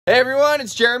Hey everyone,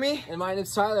 it's Jeremy. And my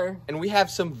name's Tyler. And we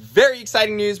have some very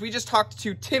exciting news. We just talked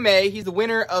to Tim A. He's the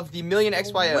winner of the Million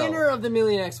XYO. Winner of the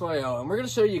Million XYO. And we're going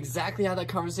to show you exactly how that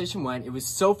conversation went. It was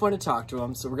so fun to talk to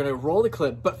him. So we're going to roll the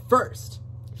clip. But first,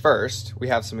 we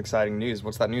have some exciting news.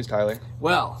 What's that news, Tyler?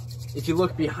 Well, if you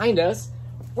look behind us,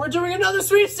 we're doing another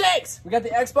sweepstakes. We got the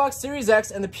Xbox Series X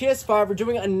and the PS5. We're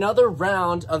doing another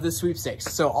round of the sweepstakes.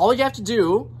 So all you have to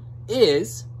do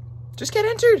is just get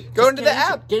entered. Go into the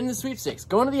app. Get in the sweepstakes.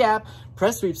 Go into the app,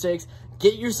 press sweepstakes,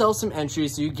 get yourself some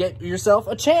entries so you get yourself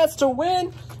a chance to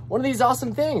win one of these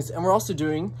awesome things. And we're also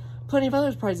doing plenty of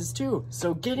other prizes too.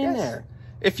 So get in there.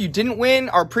 If you didn't win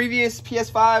our previous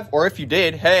PS5, or if you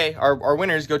did, hey, our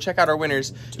winners, go check out our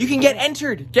winners. You can get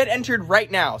entered. Get entered right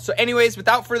now. So anyways,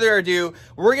 without further ado,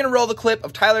 we're going to roll the clip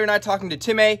of Tyler and I talking to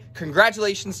Tim A.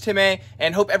 Congratulations, Tim A.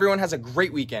 And hope everyone has a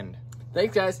great weekend.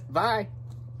 Thanks, guys. Bye.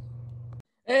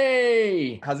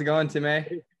 Hey. How's it going, Tim A?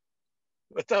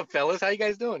 What's up, fellas? How you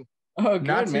guys doing? Oh, good,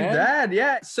 Not too bad,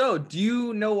 yeah. So, do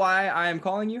you know why I am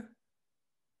calling you?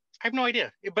 I have no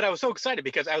idea, but I was so excited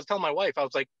because I was telling my wife, I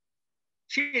was like,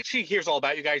 she hears all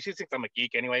about you guys. She thinks I'm a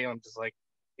geek anyway. I'm just like,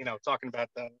 talking about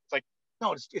it's like,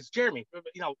 no, it's Jeremy,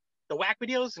 the whack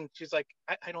videos. And she's like,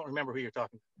 I don't remember who you're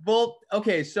talking to. Well,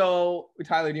 okay, so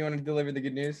Tyler, do you want to deliver the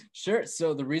good news? Sure.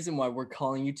 So the reason why we're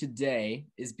calling you today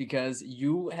is because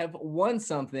you have won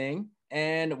something,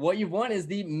 and what you've won is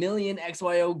the Million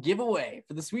XYO giveaway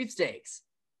for the sweepstakes.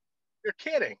 You're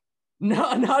kidding.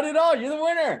 No, not at all. You're the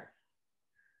winner.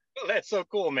 Oh, that's so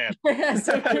cool, man. Yeah,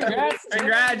 so congrats.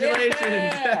 Congratulations.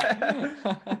 Yeah.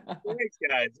 Thanks,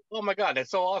 guys. Oh my God,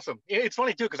 that's so awesome. It's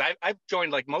funny too, because I've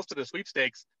joined like most of the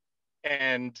sweepstakes,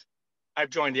 and I've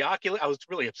joined the Oculus. I was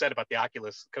really upset about the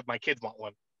Oculus because my kids want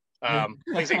one.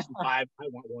 PlayStation 5, I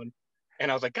want one. And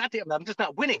I was like, God damn, I'm just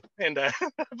not winning. And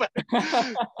but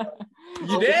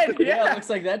you did, yeah. It looks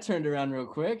like that turned around real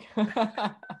quick. Oh,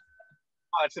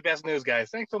 it's the best news, guys.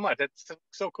 Thanks so much. That's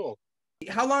so cool.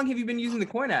 How long have you been using the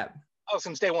Coin app? Oh,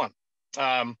 since day one.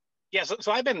 Yeah,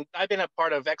 so I've been a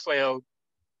part of XYO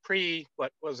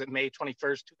what was it, May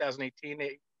 21st, 2018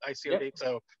 ICO date.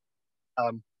 So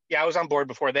yeah, I was on board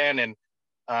before then, and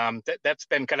that's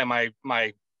been kind of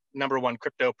my number one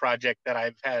crypto project that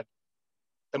I've had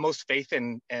the most faith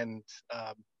in and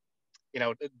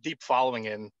deep following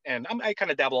in. And I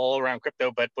kind of dabble all around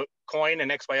crypto, but Coin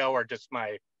and XYO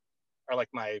are like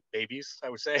my babies, I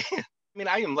would say. I mean,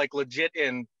 I am like legit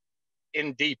in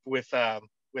deep with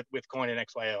Coin and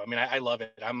XYO. I mean, I love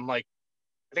it. I'm like,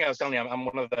 I think I was telling you, I'm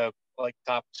one of the like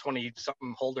top 20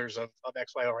 something holders of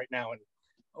XYO right now. And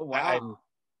oh, wow.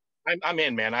 I'm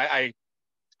in, man. I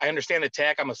understand the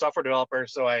tech. I'm a software developer,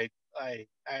 so I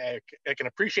can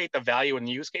appreciate the value in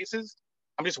the use cases.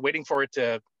 I'm just waiting for it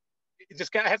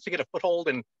just has to get a foothold,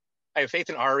 and I have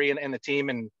faith in Ari and the team,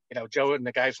 and Joe and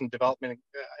the guys from development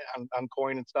on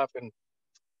Coin and stuff. And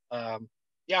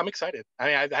yeah, I'm excited. I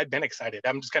mean, I've been excited.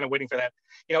 I'm just kind of waiting for that.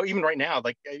 Even right now,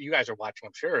 like you guys are watching,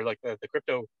 I'm sure, like the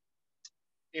crypto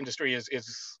industry is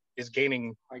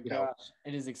gaining. Oh my gosh,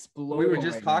 it is exploding. We were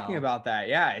just talking about that.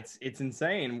 Yeah, it's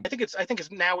insane. I think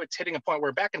it's now it's hitting a point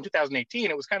where back in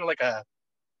 2018, it was kind of like a,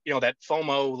 that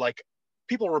FOMO, like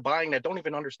people were buying that don't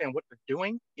even understand what they're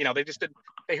doing.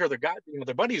 They hear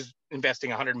their buddies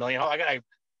investing 100 million. Oh, I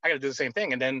gotta do the same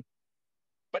thing. And then,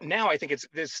 but now I think it's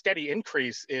this steady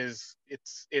increase it's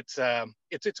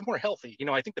more healthy.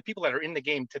 I think the people that are in the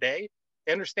game today,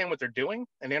 they understand what they're doing,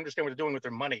 and they understand what they're doing with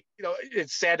their money.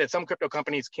 It's sad that some crypto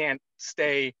companies can't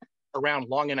stay around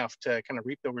long enough to kind of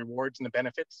reap the rewards and the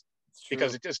benefits,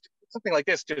 because something like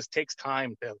this just takes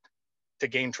time to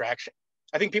gain traction.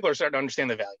 I think people are starting to understand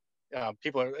the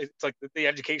value. It's like the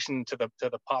education to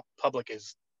the public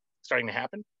is starting to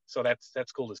happen. So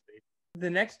that's cool to see.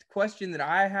 The next question that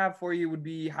I have for you would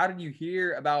be, how did you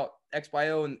hear about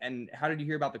XYO and how did you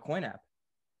hear about the Coin app?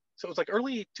 So it was like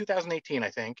early 2018, I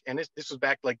think. And this was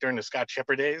back like during the Scott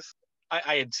Shepherd days.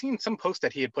 I had seen some post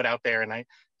that he had put out there, and I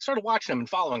started watching him and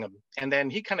following him. And then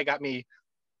he kind of got me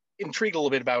intrigued a little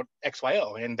bit about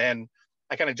XYO. And then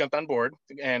I kind of jumped on board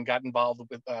and got involved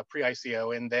with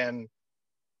pre-ICO. And then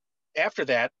after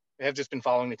that, I have just been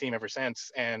following the team ever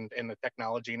since, and the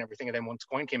technology and everything. And then once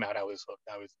Coin came out, I was hooked.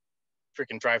 I was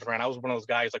freaking driving around. I was one of those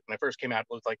guys, like when I first came out, it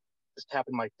was like just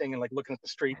tapping my thing and like looking at the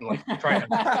street and like trying to.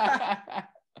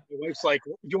 My wife's like,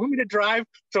 "You want me to drive?"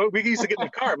 So we used to get in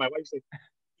the car. My wife's like,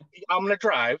 "I'm gonna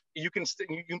drive. You can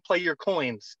play your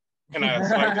coins." And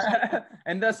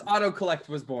and thus auto collect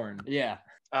was born. Yeah.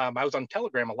 I was on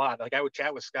Telegram a lot. Like I would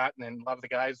chat with Scott and then a lot of the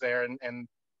guys there, and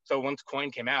so once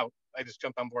Coin came out, I just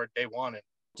jumped on board day one. And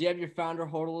do you have your founder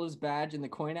holders badge in the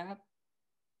Coin app?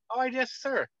 Oh, yes,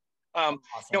 sir. Awesome.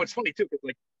 It's funny too, because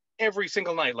like every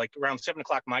single night, like around 7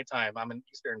 o'clock my time. I'm in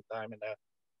Eastern time, and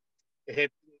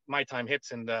my time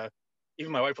hits, and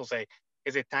even my wife will say,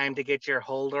 "Is it time to get your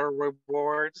holder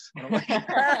rewards?" And I'm like, and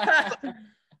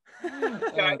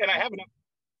I have enough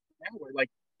now where, like,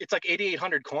 it's like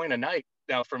 8,800 coin a night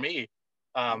now for me,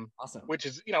 Awesome. which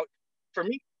is, for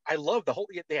me, I love the whole.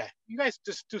 Yeah, you guys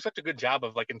just do such a good job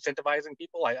of like incentivizing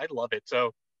people. I love it.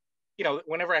 So,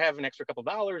 whenever I have an extra couple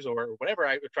dollars or whatever,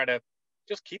 I would try to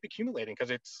just keep accumulating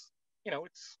because it's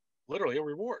literally a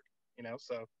reward.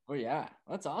 So. Oh yeah,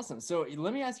 that's awesome. So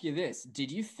let me ask you this: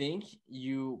 did you think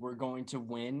you were going to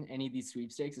win any of these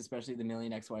sweepstakes, especially the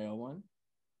Million XYO one?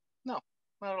 No,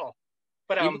 not at all.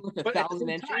 But Even with but at the 1,000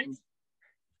 same time, entries?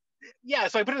 yeah.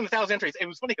 So I put in 1,000 entries. It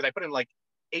was funny because I put in like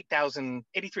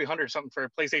 8,300 something for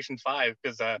PlayStation 5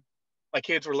 because my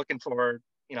kids were looking for,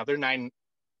 they're twin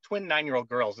 9-year-old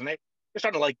girls, and they're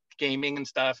starting to like gaming and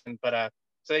stuff, so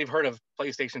they've heard of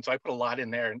PlayStation. So I put a lot in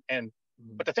there,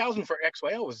 but the 1,000 for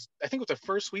XYO was, I think, it was the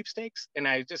first sweepstakes, and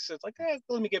I just was like,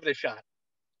 let me give it a shot,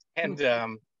 and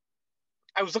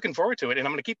I was looking forward to it, and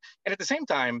I'm going to keep. And at the same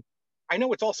time, I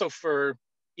know it's also for,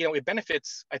 it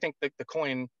benefits, I think, the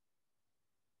coin,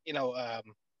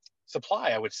 supply.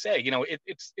 I would say,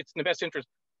 it's in the best interest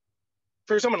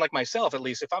for someone like myself, at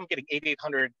least. If I'm getting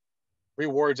 8,800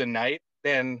 rewards a night,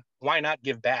 then why not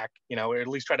give back? Or at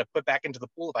least try to put back into the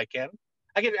pool if I can.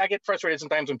 I get frustrated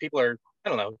sometimes when people are, I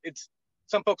don't know. It's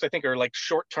some folks I think are like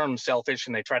short-term selfish,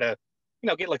 and they try to,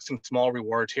 get like some small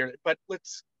rewards here. But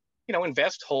let's,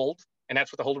 invest, hold, and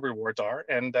that's what the hold rewards are.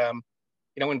 And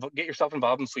get yourself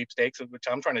involved in sweepstakes, which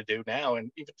I'm trying to do now,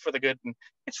 and even for the good. And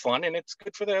it's fun, and it's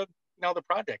good for the the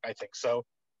project, I think. So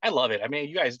I love it. I mean,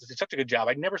 you guys did such a good job.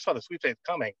 I never saw the sweepstakes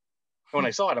coming. When I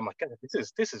saw it, I'm like, God, this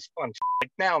is fun. Like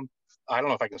now, I don't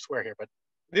know if I can swear here, but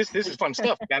this is fun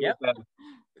stuff. Yep.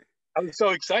 I was so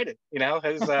excited. I'm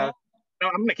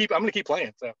gonna keep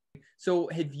playing. So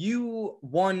have you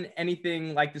won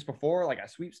anything like this before, like a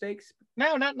sweepstakes?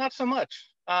 No, not so much.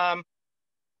 No,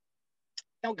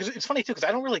 because it's funny too, because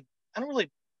I don't really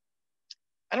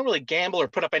gamble or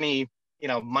put up any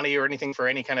money or anything for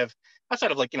any kind of,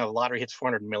 outside of like the lottery hits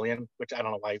 400 million, which I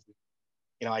don't know why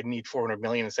I need 400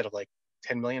 million instead of like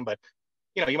 10 million, but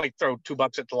you might throw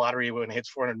 $2 at the lottery when it hits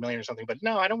 400 million or something. But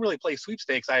no, I don't really play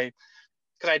sweepstakes.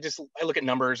 Because I look at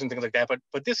numbers and things like that.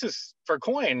 But this is for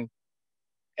coin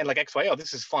and like XYO.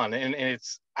 This is fun, and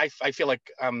it's I feel like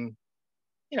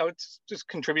it's just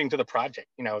contributing to the project.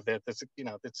 That's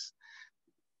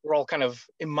we're all kind of,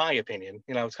 in my opinion,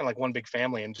 it's kind of like one big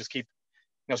family, and just keep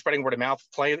spreading word of mouth.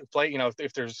 Play.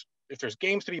 If there's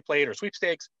games to be played or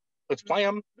sweepstakes, let's play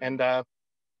them. And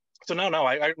so no,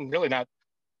 I'm really not.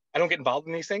 I don't get involved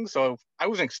in these things, so I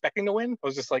wasn't expecting to win. I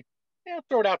was just like, yeah,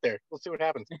 throw it out there. We'll see what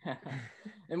happens.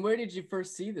 And where did you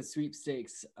first see the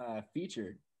sweepstakes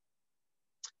featured?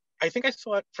 I think I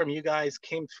saw it from you guys.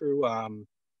 Came through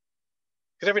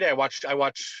because every day I watch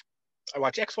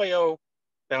XYO,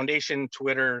 Foundation,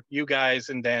 Twitter, you guys,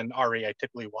 and then RE. I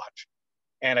typically watch,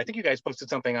 and I think you guys posted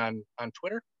something on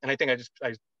Twitter, and I think I was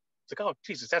like, oh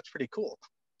Jesus, that's pretty cool.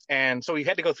 And so we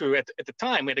had to go through at the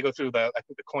time. We had to go through the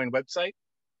Coin website,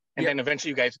 and then eventually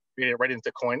you guys created it right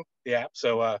into Coin, the app.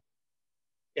 So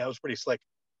yeah, it was pretty slick.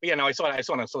 But yeah, no, I saw it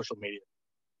on social media.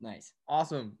 Nice.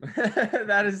 Awesome.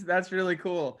 That's really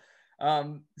cool.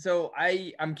 So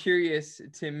I'm curious,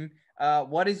 Tim,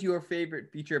 what is your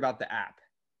favorite feature about the app?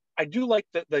 I do like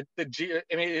the I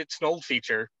mean, it's an old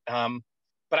feature,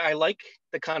 but I like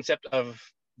the concept of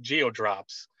geo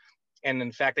drops, and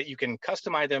in fact that you can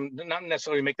customize them, not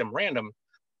necessarily make them random,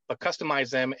 but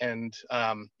customize them and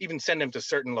even send them to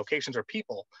certain locations or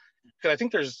people. Because I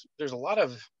think there's a lot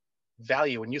of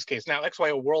value and use case. Now,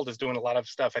 XYO World is doing a lot of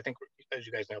stuff, I think, as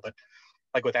you guys know, but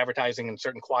like with advertising in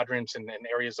certain quadrants and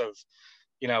areas of,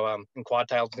 in quad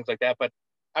tiles and things like that. But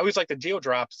I always like the geo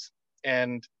drops,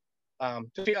 and I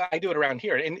do it around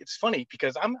here. And it's funny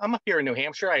because I'm up here in New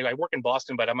Hampshire. I work in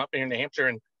Boston, but I'm up here in New Hampshire,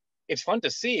 and it's fun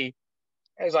to see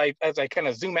as I kind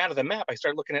of zoom out of the map. I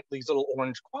start looking at these little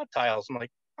orange quad tiles. I'm like,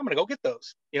 I'm gonna go get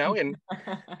those, and you'll see a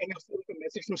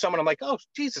message from someone. I'm like, oh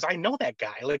Jesus, I know that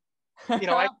guy. Like,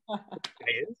 I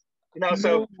is,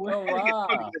 so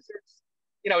wow.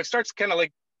 it starts kind of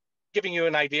like giving you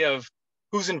an idea of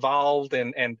who's involved,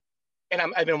 and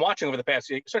I've been watching over the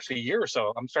past, especially a year or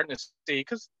so. I'm starting to see,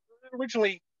 because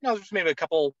originally, there's maybe a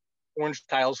couple orange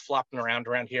tiles flopping around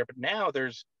here, but now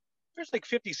there's like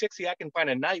 50, 60 I can find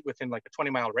a night within like a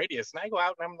 20-mile radius, and I go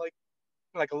out and I'm like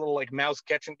a little like mouse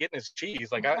getting his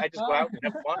cheese. Like I just go out and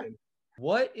have fun.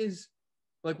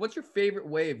 What's your favorite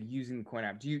way of using the Coin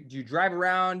app? Do you drive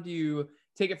around? Do you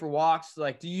take it for walks?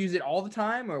 Like, do you use it all the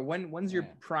time, or when's your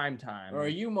prime time? Or are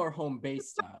you more home base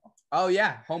style? Oh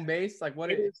yeah, home base. Like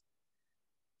what it is?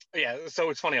 Yeah, so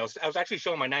it's funny. I was actually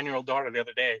showing my 9-year-old daughter the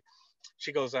other day.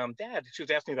 She goes, Dad, she was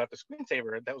asking me about the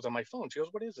screensaver that was on my phone. She goes,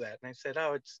 what is that? And I said, oh,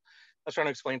 I was trying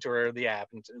to explain to her the app,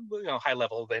 and high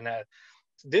level. Then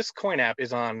this coin app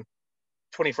is on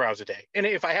 24 hours a day. And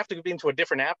if I have to be into a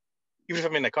different app, even if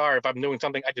I'm in the car, if I'm doing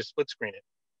something, I just split screen it.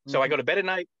 So I go to bed at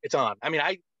night, it's on. I mean,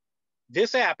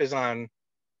 this app is on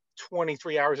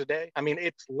 23 hours a day. I mean,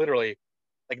 it's literally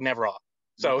like never off.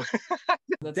 So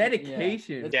That's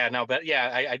dedication. Yeah, no, but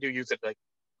yeah, I do use it like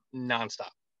nonstop.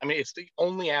 I mean, it's the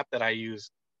only app that I use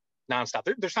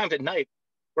nonstop. There's times at night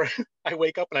where I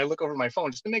wake up and I look over my phone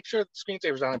just to make sure the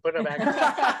screensaver's on and put it back.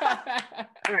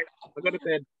 All right, I'll go to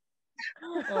bed.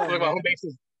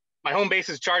 My home base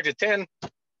is charged at 10.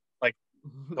 Like,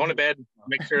 going to bed,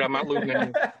 make sure I'm not losing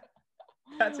anything.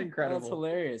 That's incredible. That's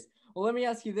hilarious. Well, let me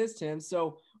ask you this, Tim.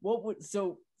 So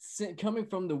coming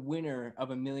from the winner of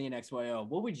 $1 million XYO,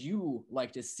 what would you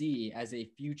like to see as a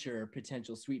future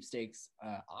potential sweepstakes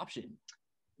option?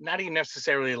 Not even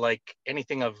necessarily like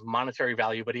anything of monetary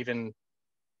value, but even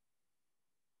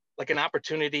like an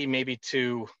opportunity maybe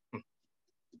to,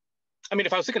 I mean,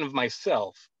 if I was thinking of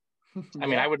myself, I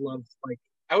mean, I would love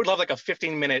like a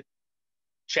 15-minute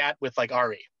chat with like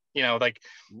Ari, like,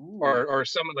 or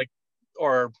someone like,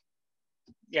 or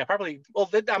yeah, probably. Well,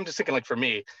 I'm just thinking like for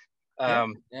me,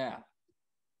 yeah.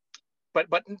 But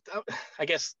I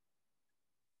guess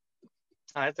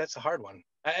that's a hard one.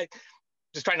 I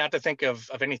just try not to think of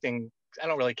anything. I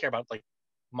don't really care about like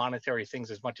monetary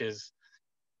things as much as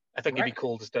I think it'd be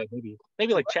cool just to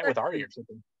maybe like chat with Ari or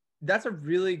something. That's a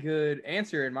really good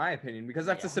answer in my opinion, because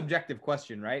that's a subjective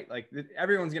question, right? Like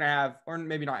everyone's going to have, or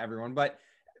maybe not everyone, but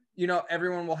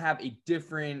everyone will have a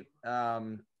different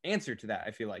answer to that.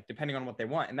 I feel like depending on what they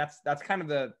want. And that's kind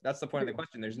of that's the point of the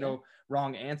question. There's no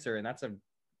wrong answer. And that's a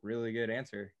really good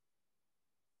answer.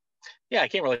 Yeah. I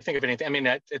can't really think of anything. I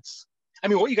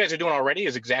mean, what you guys are doing already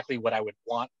is exactly what I would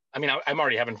want. I mean, I'm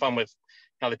already having fun with,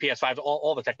 the PS5,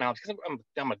 all the technology, because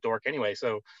I'm a dork anyway.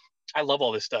 So I love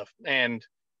all this stuff.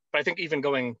 But I think even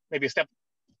going maybe a step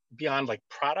beyond like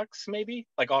products, maybe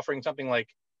like offering something like,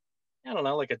 I don't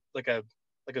know, like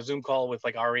a Zoom call with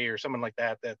like Ari or someone like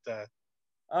that.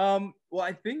 Well,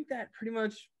 I think that pretty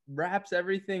much wraps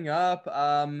everything up.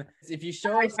 If you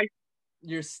show us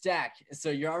your stack,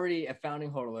 so you're already a founding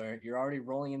hodler, you're already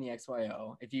rolling in the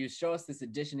XYO. If you show us this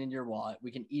addition in your wallet, we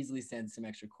can easily send some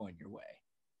extra coin your way.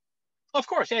 Of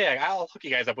course, yeah. I'll hook you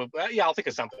guys up with. I'll think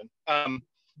of something.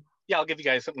 I'll give you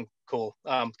guys something cool.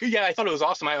 Yeah, I thought it was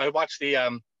awesome. I watched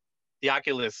the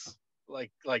Oculus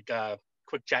like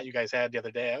quick chat you guys had the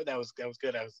other day. That was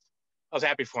good. I was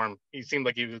happy for him. He seemed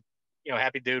like he was,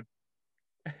 happy dude.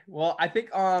 Well, I think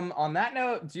on that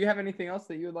note, do you have anything else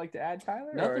that you would like to add,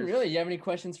 Tyler? Nothing really. You have any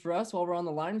questions for us while we're on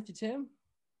the line with you, Tim?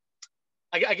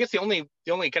 I guess the only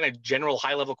kind of general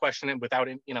high level question, and without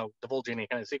divulging any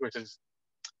kind of secrets,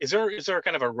 is there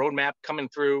kind of a roadmap coming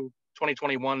through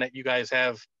 2021 that you guys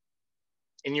have,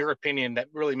 in your opinion, that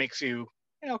really makes you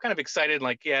kind of excited?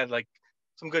 Like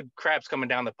some good crap's coming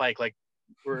down the pike. Like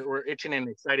we're itching and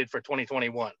excited for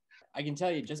 2021. I can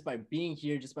tell you, just by being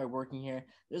here, just by working here,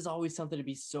 there's always something to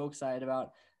be so excited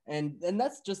about. And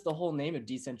that's just the whole name of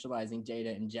decentralizing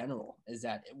data in general, is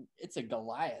that it's a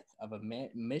Goliath of a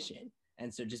mission.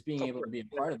 And so just being able to be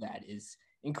a part of that is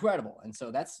incredible. And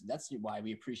so that's why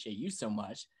we appreciate you so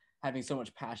much, having so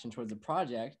much passion towards the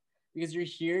project, because you're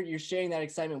here, you're sharing that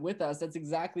excitement with us. That's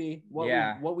exactly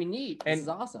what we need. This is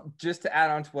awesome. Just to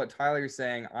add on to what Tyler's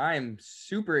saying, I'm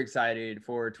super excited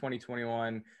for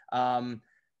 2021.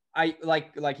 I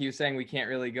like he was saying, we can't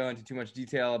really go into too much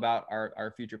detail about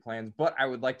our future plans, but I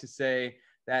would like to say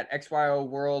that XYO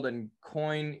World and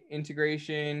coin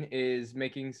integration is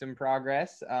making some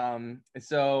progress.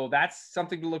 So that's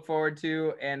something to look forward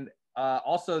to. And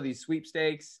also the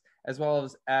sweepstakes, as well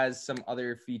as some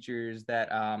other features that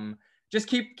just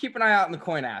keep an eye out in the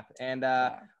coin app. And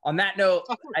on that note,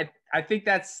 I think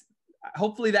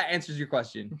hopefully that answers your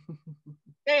question.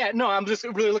 Yeah, no, I'm just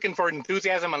really looking for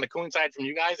enthusiasm on the coin side from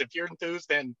you guys. If you're enthused,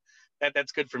 then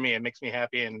that's good for me. It makes me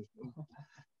happy, and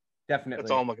definitely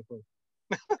that's all I'm looking for.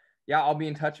 Yeah, I'll be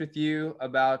in touch with you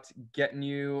about getting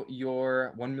you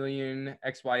your 1 million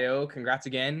XYO. Congrats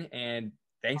again, and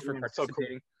thanks for participating. So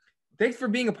cool. Thanks for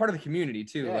being a part of the community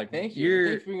too. Yeah, thank you.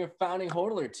 Thanks for being a founding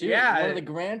hodler too. Yeah, one of the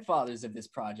grandfathers of this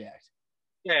project.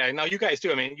 Yeah, no, you guys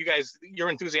too. I mean, your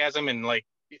enthusiasm and like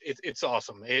it's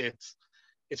awesome.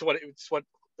 It's what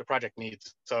the project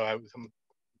needs. So I'm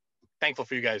thankful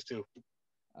for you guys too.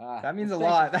 That means a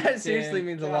lot. That seriously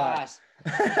means a lot.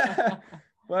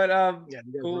 But Yeah,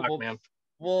 you guys cool. rock, man.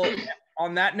 Well,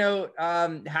 on that note,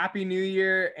 happy New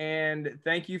Year and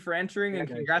thank you for entering and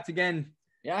congrats again.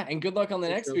 Yeah, and good luck on the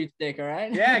next sweepstake, all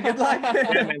right? Yeah, good luck.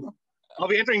 Yeah, man. I'll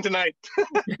be entering tonight.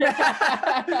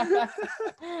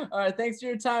 All right, thanks for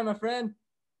your time, my friend.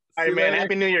 All right, man.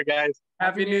 Happy New Year, guys.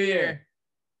 Happy New Year.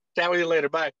 Chat with you later.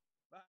 Bye.